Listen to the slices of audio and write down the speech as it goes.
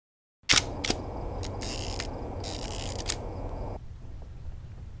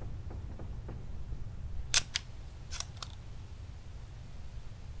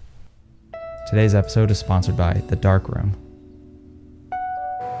Today's episode is sponsored by The Dark Room.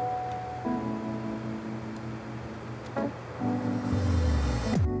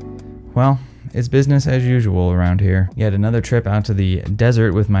 Well, it's business as usual around here. Yet another trip out to the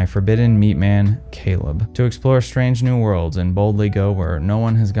desert with my forbidden meat man, Caleb, to explore strange new worlds and boldly go where no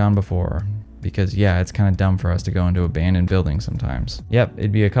one has gone before. Because yeah, it's kind of dumb for us to go into abandoned buildings sometimes. Yep,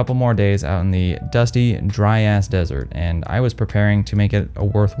 it'd be a couple more days out in the dusty, dry-ass desert, and I was preparing to make it a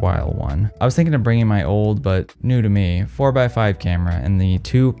worthwhile one. I was thinking of bringing my old, but new to me, 4x5 camera and the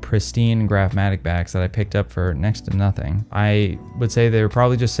two pristine Graphmatic backs that I picked up for next to nothing. I would say they were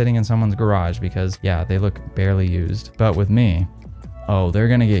probably just sitting in someone's garage because, yeah, they look barely used. But with me, oh, they're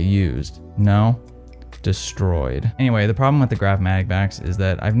gonna get used. No? Destroyed. Anyway, the problem with the Graphmatic backs is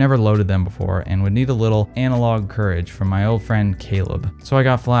that I've never loaded them before and would need a little analog courage from my old friend Caleb. So I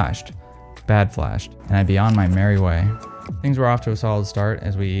got flashed. Bad flashed. And I'd be on my merry way. Things were off to a solid start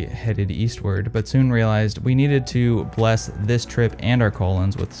as we headed eastward, but soon realized we needed to bless this trip and our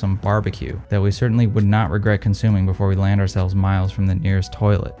colons with some barbecue that we certainly would not regret consuming before we land ourselves miles from the nearest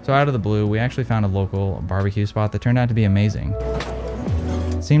toilet. So out of the blue, we actually found a local barbecue spot that turned out to be amazing.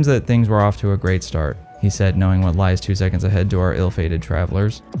 Seems that things were off to a great start, he said, knowing what lies 2 seconds ahead to our ill-fated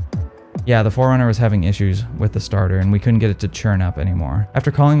travelers. Yeah, the 4Runner was having issues with the starter and we couldn't get it to churn up anymore.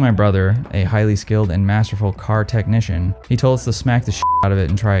 After calling my brother, a highly skilled and masterful car technician, he told us to smack the shit out of it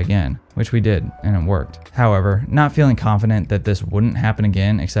and try again, which we did, and it worked. However, not feeling confident that this wouldn't happen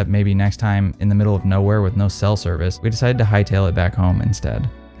again, except maybe next time in the middle of nowhere with no cell service, we decided to hightail it back home instead.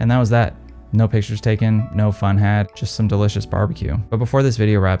 And that was that. No pictures taken, no fun had, just some delicious barbecue. But before this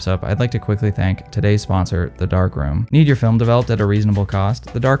video wraps up, I'd like to quickly thank today's sponsor, The Dark Room. Need your film developed at a reasonable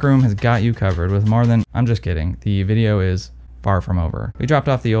cost? The Dark Room has got you covered with more than... I'm just kidding, the video is far from over. We dropped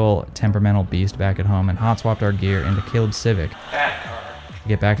off the old temperamental beast back at home and hot swapped our gear into Caleb's Civic. To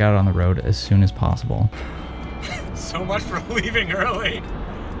get back out on the road as soon as possible. So much for leaving early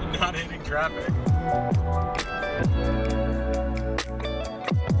and not hitting traffic.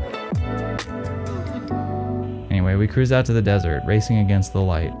 Anyway, we cruised out to the desert, racing against the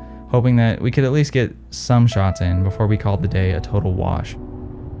light, hoping that we could at least get some shots in before we called the day a total wash.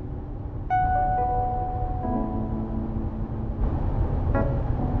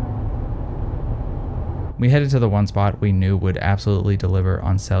 We headed to the one spot we knew would absolutely deliver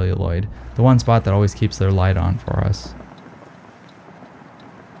on celluloid, the one spot that always keeps their light on for us.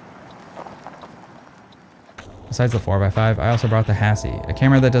 Besides the 4x5, I also brought the Hassie, a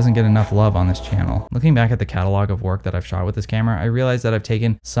camera that doesn't get enough love on this channel. Looking back at the catalog of work that I've shot with this camera, I realized that I've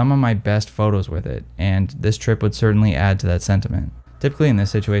taken some of my best photos with it, and this trip would certainly add to that sentiment. Typically in this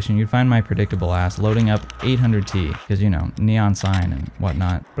situation, you'd find my predictable ass loading up 800T, because you know, neon sign and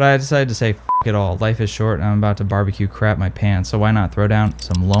whatnot. But I decided to say, f it all, life is short and I'm about to barbecue crap my pants, so why not throw down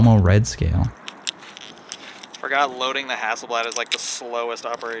some Lomo red scale. Forgot loading the Hasselblad is like the slowest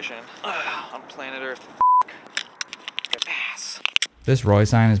operation on planet Earth. This Roy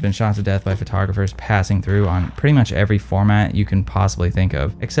sign has been shot to death by photographers passing through on pretty much every format you can possibly think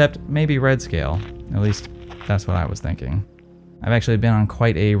of, except maybe red scale. At least that's what I was thinking. I've actually been on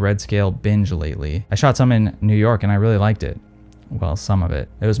quite a red scale binge lately. I shot some in New York and I really liked it. Well, some of it.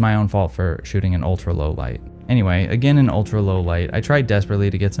 It was my own fault for shooting in ultra low light. Anyway, again in ultra low light, I tried desperately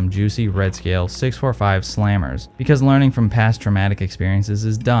to get some juicy red scale 645 slammers, because learning from past traumatic experiences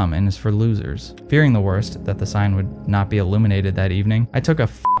is dumb and is for losers. Fearing the worst, that the sign would not be illuminated that evening, I took a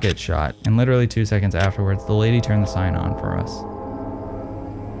f it shot, and literally 2 seconds afterwards, the lady turned the sign on for us.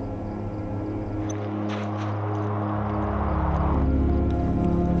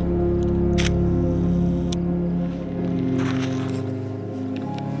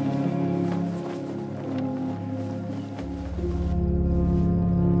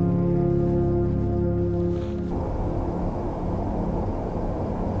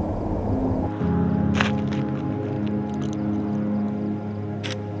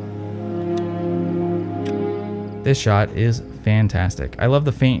 This shot is fantastic. I love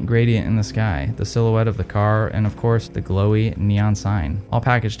the faint gradient in the sky, the silhouette of the car, and of course the glowy neon sign, all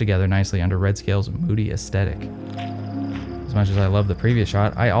packaged together nicely under red scale's moody aesthetic. As much as I love the previous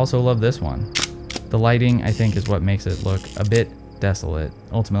shot, I also love this one. The lighting, I think, is what makes it look a bit desolate.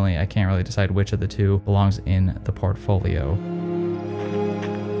 Ultimately, I can't really decide which of the two belongs in the portfolio.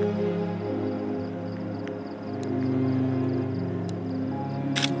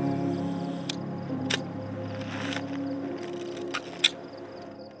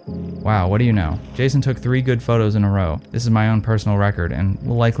 Wow, what do you know? Jason took 3 good photos in a row. This is my own personal record and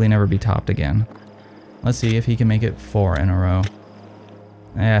will likely never be topped again. Let's see if he can make it 4 in a row.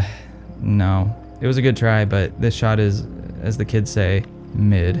 No. It was a good try, but this shot is, as the kids say,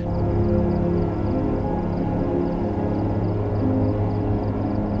 mid.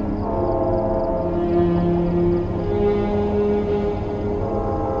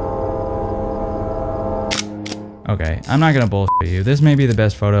 Okay, I'm not gonna bullshit you. This may be the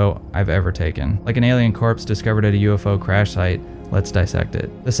best photo I've ever taken. Like an alien corpse discovered at a UFO crash site. Let's dissect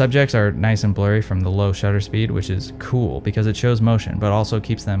it. The subjects are nice and blurry from the low shutter speed, which is cool because it shows motion, but also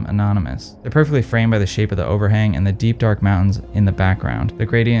keeps them anonymous. They're perfectly framed by the shape of the overhang and the deep dark mountains in the background. The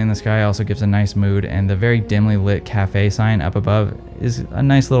gradient in the sky also gives a nice mood, and the very dimly lit cafe sign up above is a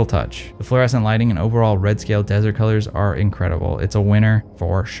nice little touch. The fluorescent lighting and overall red scale desert colors are incredible. It's a winner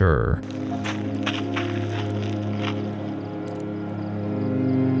for sure.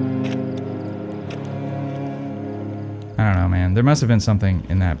 I don't know, man. There must have been something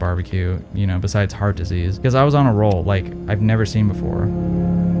in that barbecue, you know, besides heart disease, because I was on a roll like I've never seen before.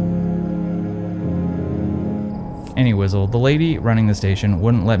 Any whizzle, the lady running the station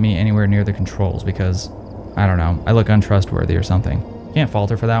wouldn't let me anywhere near the controls because, I don't know, I look untrustworthy or something. Can't fault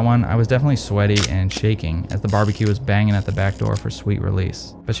her for that one. I was definitely sweaty and shaking as the barbecue was banging at the back door for sweet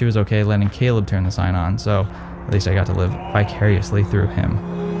release. But she was okay letting Caleb turn the sign on, so at least I got to live vicariously through him.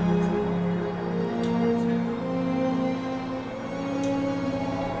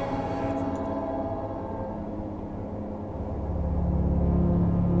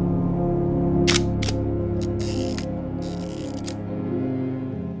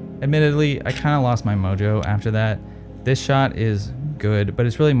 Admittedly, I kind of lost my mojo after that. This shot is good, but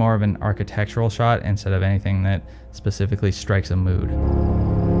it's really more of an architectural shot instead of anything that specifically strikes a mood.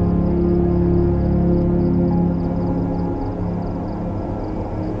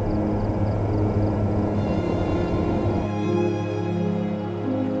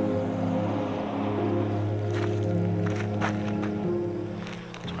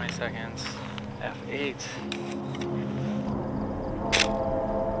 Seconds. F8.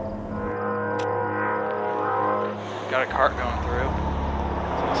 Got a cart going through.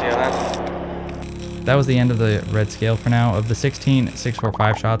 See how that's... That was the end of the red scale for now. Of the 16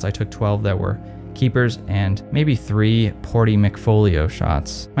 645 shots, I took 12 that were keepers and maybe 3 Porty McFolio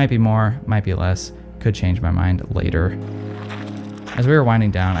shots. Might be more, might be less. Could change my mind later. As we were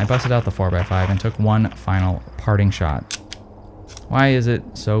winding down, I busted out the 4x5 and took one final parting shot. Why is it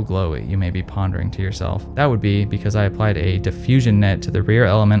so glowy, you may be pondering to yourself. That would be because I applied a diffusion net to the rear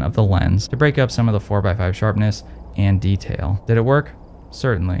element of the lens to break up some of the 4x5 sharpness and detail. Did it work?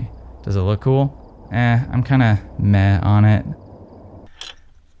 Certainly. Does it look cool? I'm kinda meh on it.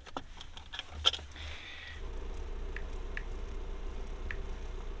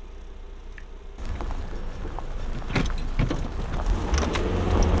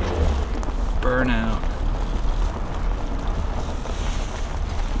 Burnout.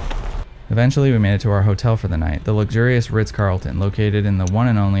 Eventually, we made it to our hotel for the night, the luxurious Ritz-Carlton, located in the one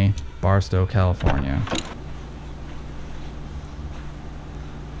and only Barstow, California.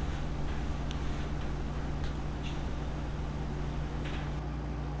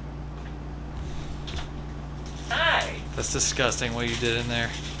 Hi! That's disgusting what you did in there.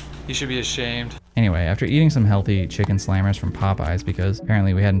 You should be ashamed. Anyway, after eating some healthy chicken slammers from Popeyes, because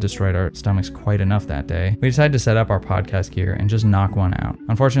apparently we hadn't destroyed our stomachs quite enough that day, we decided to set up our podcast gear and just knock one out.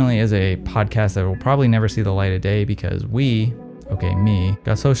 Unfortunately, as a podcast that will probably never see the light of day because me,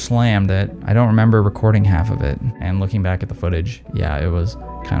 got so slammed that I don't remember recording half of it. And looking back at the footage, yeah, it was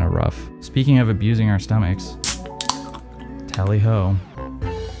kind of rough. Speaking of abusing our stomachs, tally ho.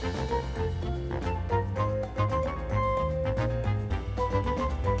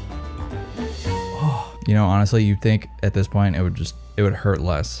 You know, honestly, you'd think at this point it would hurt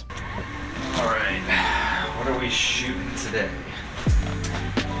less. All right, what are we shooting today?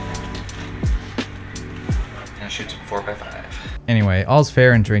 Gonna shoot some 4x5. Anyway, all's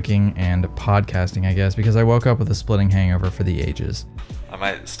fair in drinking and podcasting, I guess, because I woke up with a splitting hangover for the ages. I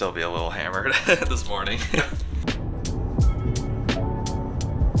might still be a little hammered this morning.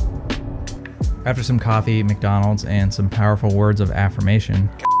 After some coffee, McDonald's, and some powerful words of affirmation,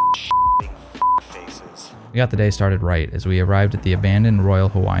 we got the day started right as we arrived at the abandoned Royal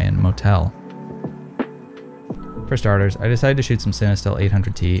Hawaiian Motel. For starters, I decided to shoot some Cinestill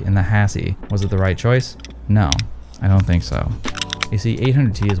 800T in the Hassie. Was it the right choice? No, I don't think so. You see,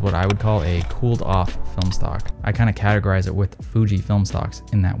 800T is what I would call a cooled off film stock. I kind of categorize it with Fuji film stocks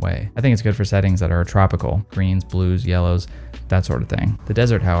in that way. I think it's good for settings that are tropical, greens, blues, yellows, that sort of thing. The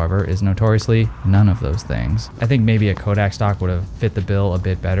desert, however, is notoriously none of those things. I think maybe a Kodak stock would have fit the bill a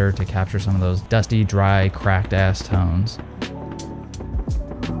bit better to capture some of those dusty, dry, cracked ass tones.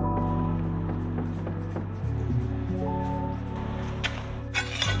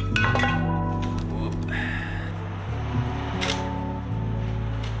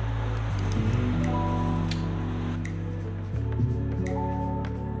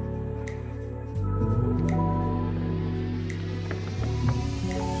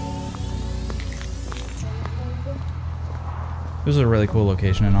 This was a really cool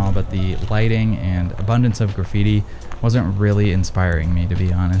location and all, but the lighting and abundance of graffiti wasn't really inspiring me, to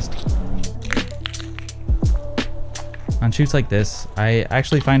be honest. On shoots like this, I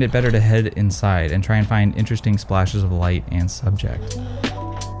actually find it better to head inside and try and find interesting splashes of light and subject.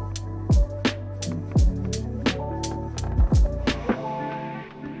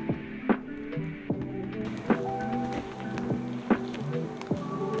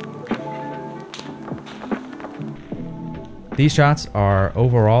 These shots are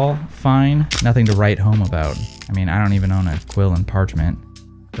overall fine, nothing to write home about. I mean, I don't even own a quill and parchment,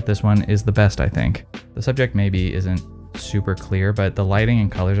 but this one is the best, I think. The subject maybe isn't super clear, but the lighting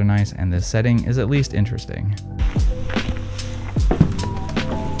and colors are nice, and the setting is at least interesting.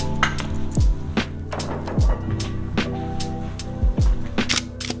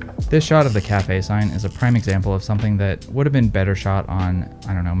 This shot of the cafe sign is a prime example of something that would have been better shot on,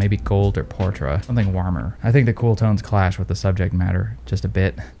 I don't know, maybe gold or portrait, something warmer. I think the cool tones clash with the subject matter just a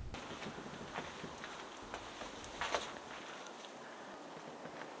bit.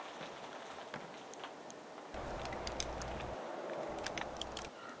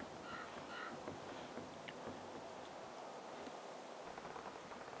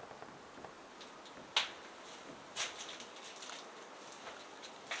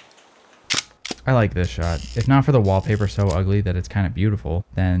 I like this shot. If not for the wallpaper so ugly that it's kind of beautiful,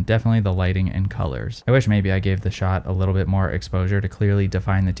 then definitely the lighting and colors. I wish maybe I gave the shot a little bit more exposure to clearly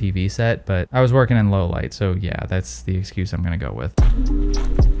define the TV set, but I was working in low light, so yeah, that's the excuse I'm gonna go with.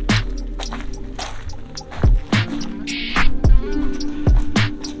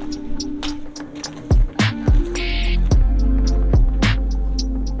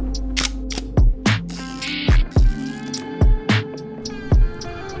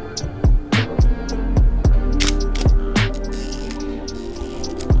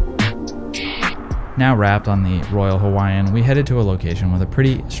 Now wrapped on the Royal Hawaiian, we headed to a location with a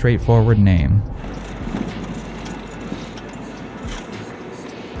pretty straightforward name.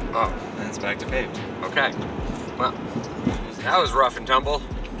 Oh, and it's back to paved. Okay. Well, that was rough and tumble.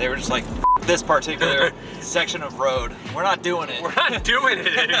 They were just like, this particular section of road, we're not doing it. We're not doing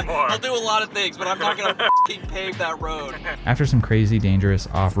it anymore. I'll do a lot of things, but I'm not gonna pave that road. After some crazy dangerous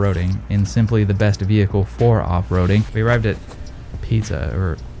off-roading, in simply the best vehicle for off-roading, we arrived at Pizza,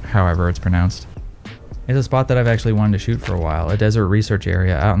 or however it's pronounced. It's a spot that I've actually wanted to shoot for a while, a desert research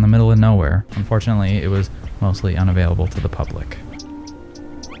area out in the middle of nowhere. Unfortunately, it was mostly unavailable to the public.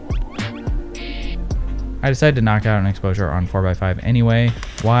 I decided to knock out an exposure on 4x5 anyway.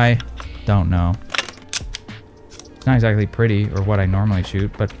 Why? Don't know. It's not exactly pretty or what I normally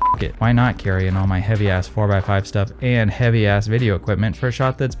shoot, but f it. Why not carry in all my heavy-ass 4x5 stuff and heavy-ass video equipment for a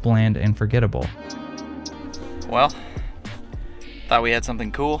shot that's bland and forgettable? Well, thought we had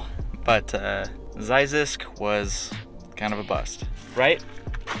something cool, but Zyzisk was kind of a bust. Right?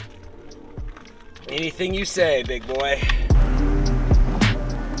 Anything you say, big boy.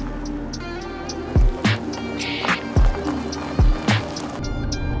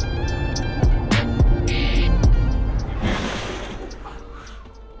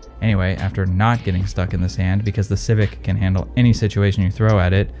 Anyway, after not getting stuck in the sand, because the Civic can handle any situation you throw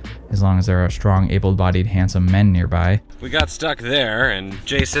at it, as long as there are strong, able-bodied, handsome men nearby. We got stuck there, and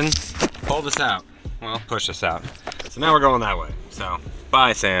Jason pulled us out. Well, pushed us out. So now we're going that way. So,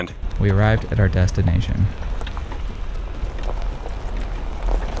 bye, sand. We arrived at our destination.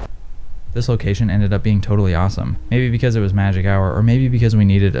 This location ended up being totally awesome. Maybe because it was magic hour, or maybe because we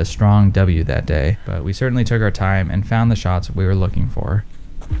needed a strong W that day, but we certainly took our time and found the shots we were looking for.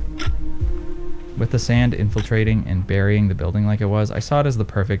 With the sand infiltrating and burying the building like it was, I saw it as the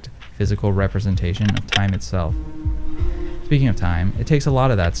perfect physical representation of time itself. Speaking of time, it takes a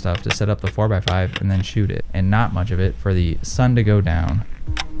lot of that stuff to set up the 4x5 and then shoot it, and not much of it for the sun to go down.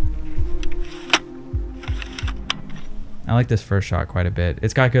 I like this first shot quite a bit.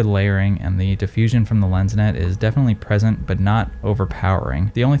 It's got good layering, and the diffusion from the lens net is definitely present but not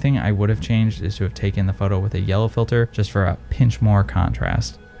overpowering. The only thing I would have changed is to have taken the photo with a yellow filter just for a pinch more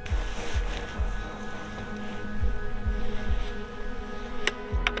contrast.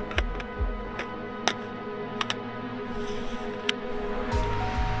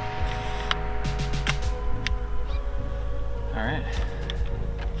 All right.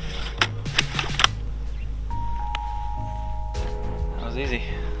 That was easy.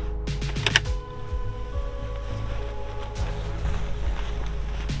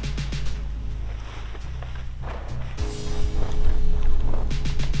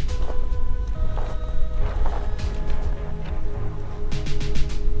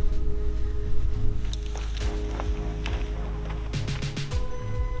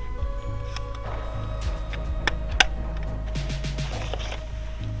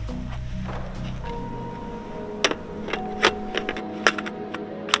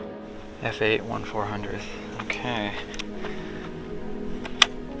 F8 1/400. Okay.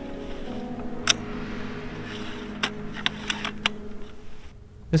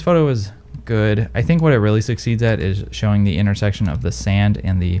 This photo is good. I think what it really succeeds at is showing the intersection of the sand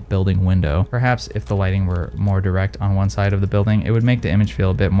and the building window. Perhaps if the lighting were more direct on one side of the building, it would make the image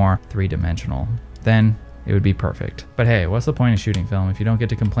feel a bit more three-dimensional. Then it would be perfect. But hey, what's the point of shooting film if you don't get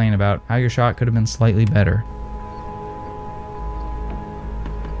to complain about how your shot could have been slightly better?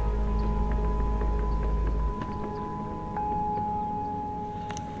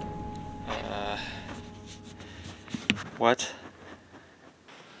 What?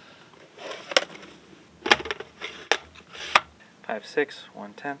 Five, 6,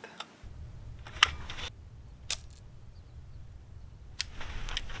 1/10.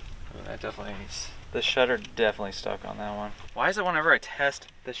 Oh, that definitely. The shutter definitely stuck on that one. Why is it whenever I test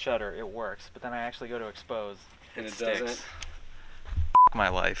the shutter, it works, but then I actually go to expose And it sticks? doesn't? My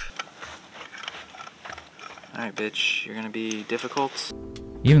life. All right, bitch, you're gonna be difficult.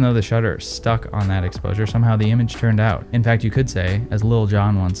 Even though the shutter stuck on that exposure, somehow the image turned out. In fact, you could say, as Lil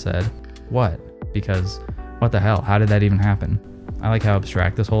Jon once said, what? Because what the hell, how did that even happen? I like how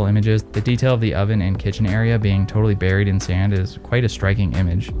abstract this whole image is. The detail of the oven and kitchen area being totally buried in sand is quite a striking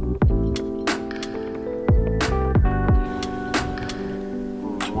image.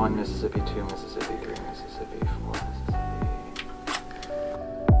 1 Mississippi, 2 Mississippi, 3 Mississippi, 4 Mississippi.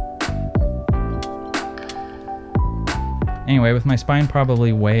 Anyway, with my spine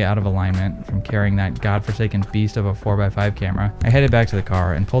probably way out of alignment from carrying that godforsaken beast of a 4x5 camera, I headed back to the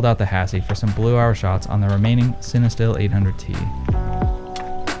car and pulled out the Hassie for some blue hour shots on the remaining Cinestill 800T. I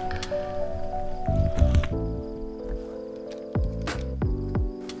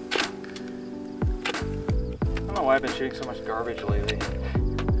don't know why I've been shooting so much garbage lately.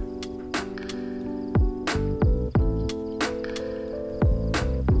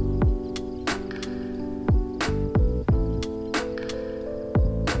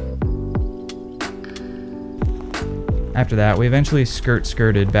 After that, we eventually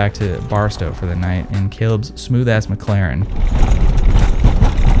skirted back to Barstow for the night in Caleb's smooth-ass McLaren.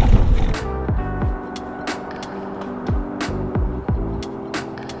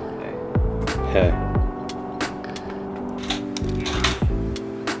 Hey.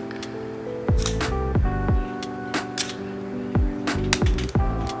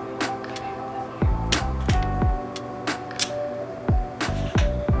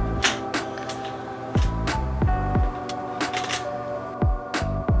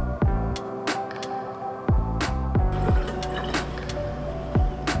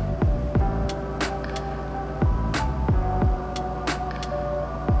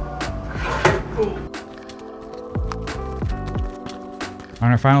 On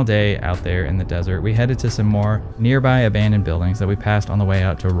our final day out there in the desert, we headed to some more nearby abandoned buildings that we passed on the way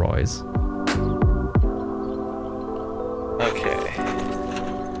out to Roy's. Okay.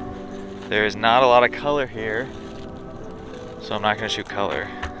 There is not a lot of color here, so I'm not going to shoot color.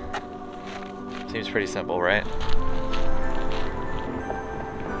 Seems pretty simple, right?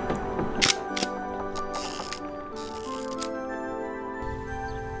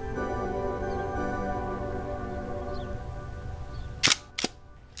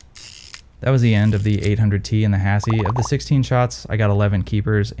 That was the end of the 800T and the Hassie. Of the 16 shots, I got 11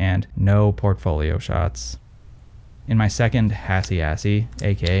 keepers and no portfolio shots. In my second Hassie,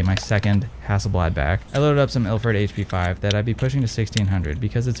 aka my second Hasselblad back, I loaded up some Ilford HP5 that I'd be pushing to 1600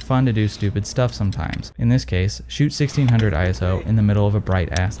 because it's fun to do stupid stuff sometimes. In this case, shoot 1600 ISO in the middle of a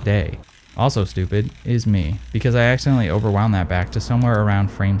bright ass day. Also stupid is me, because I accidentally overwound that back to somewhere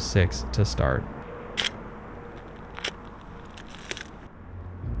around frame 6 to start.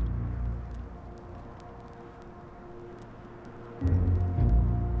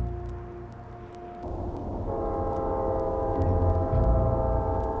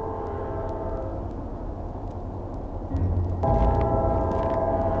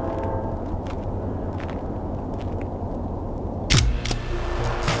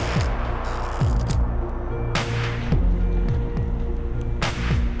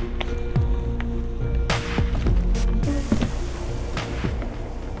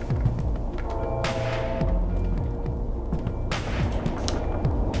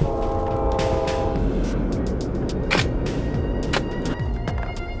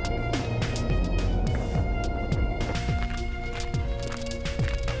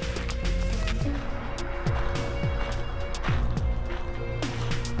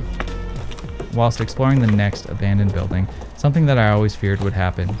 Whilst exploring the next abandoned building, something that I always feared would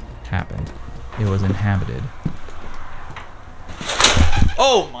happen, happened. It was inhabited.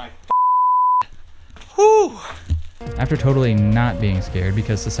 Oh my Whew! After totally not being scared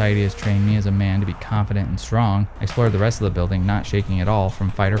because society has trained me as a man to be confident and strong, I explored the rest of the building, not shaking at all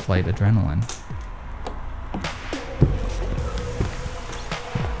from fight or flight adrenaline.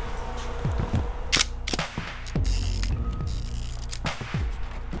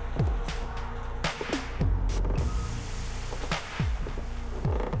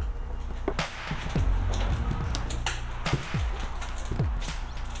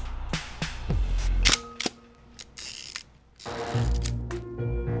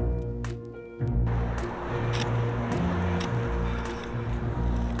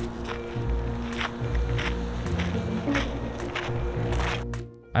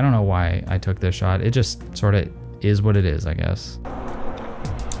 I don't know why I took this shot. It just sort of is what it is, I guess.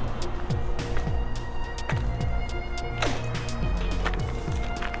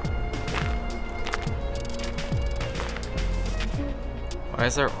 Why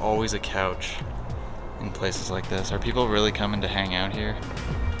is there always a couch in places like this? Are people really coming to hang out here?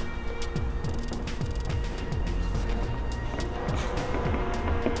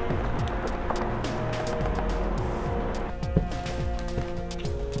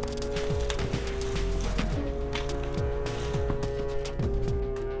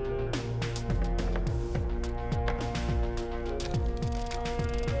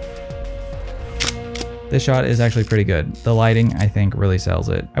 This shot is actually pretty good. The lighting, I think, really sells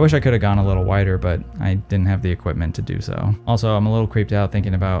it. I wish I could have gone a little wider, but I didn't have the equipment to do so. Also, I'm a little creeped out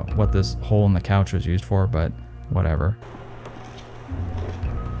thinking about what this hole in the couch was used for, but whatever.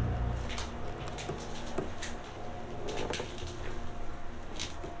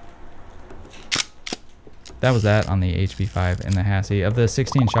 That was that on the HB5 and the Hassie. Of the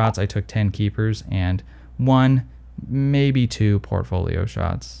 16 shots, I took 10 keepers and 1, maybe 2 portfolio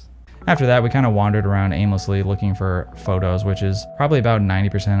shots. After that, we kind of wandered around aimlessly looking for photos, which is probably about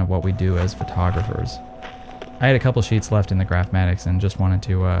 90% of what we do as photographers. I had a couple sheets left in the Graphmatics and just wanted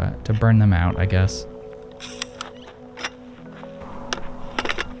to burn them out, I guess.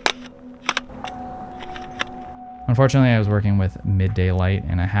 Unfortunately, I was working with midday light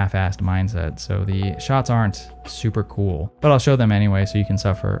and a half-assed mindset, so the shots aren't super cool, but I'll show them anyway so you can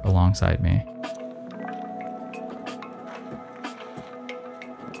suffer alongside me.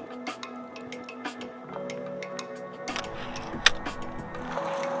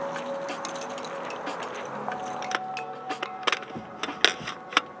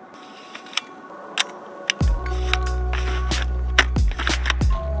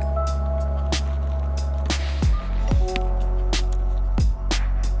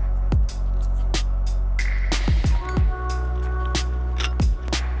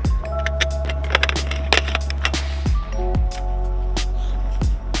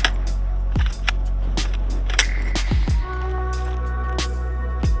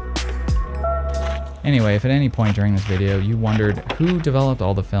 Anyway, if at any point during this video you wondered who developed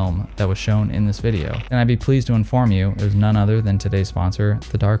all the film that was shown in this video, then I'd be pleased to inform you it was none other than today's sponsor,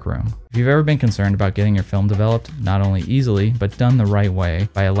 The Darkroom. If you've ever been concerned about getting your film developed not only easily, but done the right way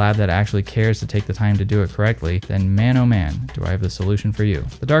by a lab that actually cares to take the time to do it correctly, then man oh man, do I have the solution for you.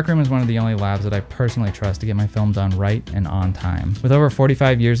 The Darkroom is one of the only labs that I personally trust to get my film done right and on time. With over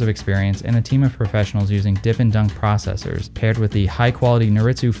 45 years of experience and a team of professionals using dip and dunk processors, paired with the high quality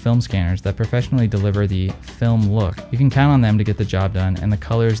Noritsu film scanners that professionally deliver the film look, you can count on them to get the job done and the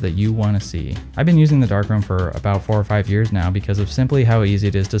colors that you want to see. I've been using the Darkroom for about 4 or 5 years now because of simply how easy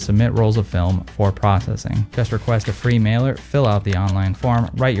it is to submit rolls of film for processing. Just request a free mailer, fill out the online form,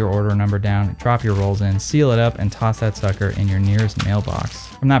 write your order number down, drop your rolls in, seal it up, and toss that sucker in your nearest mailbox.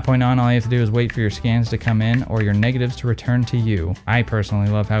 From that point on, all you have to do is wait for your scans to come in or your negatives to return to you. I personally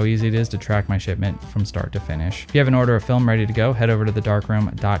love how easy it is to track my shipment from start to finish. If you have an order of film ready to go, head over to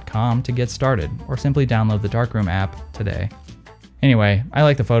thedarkroom.com to get started, or simply download the Darkroom app today. Anyway, I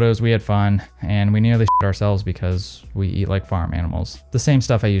like the photos, we had fun, and we nearly shit ourselves because we eat like farm animals. The same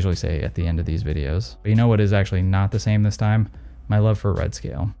stuff I usually say at the end of these videos. But you know what is actually not the same this time? My love for red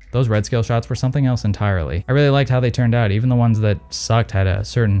scale. Those red scale shots were something else entirely. I really liked how they turned out. Even the ones that sucked had a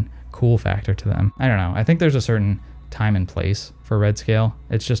certain cool factor to them. I don't know, I think there's a certain time and place for red scale.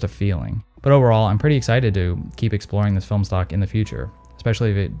 It's just a feeling. But overall, I'm pretty excited to keep exploring this film stock in the future, especially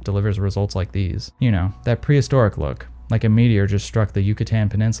if it delivers results like these. You know, that prehistoric look. Like a meteor just struck the Yucatan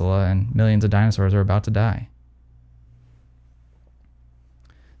Peninsula and millions of dinosaurs are about to die.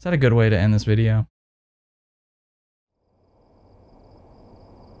 Is that a good way to end this video?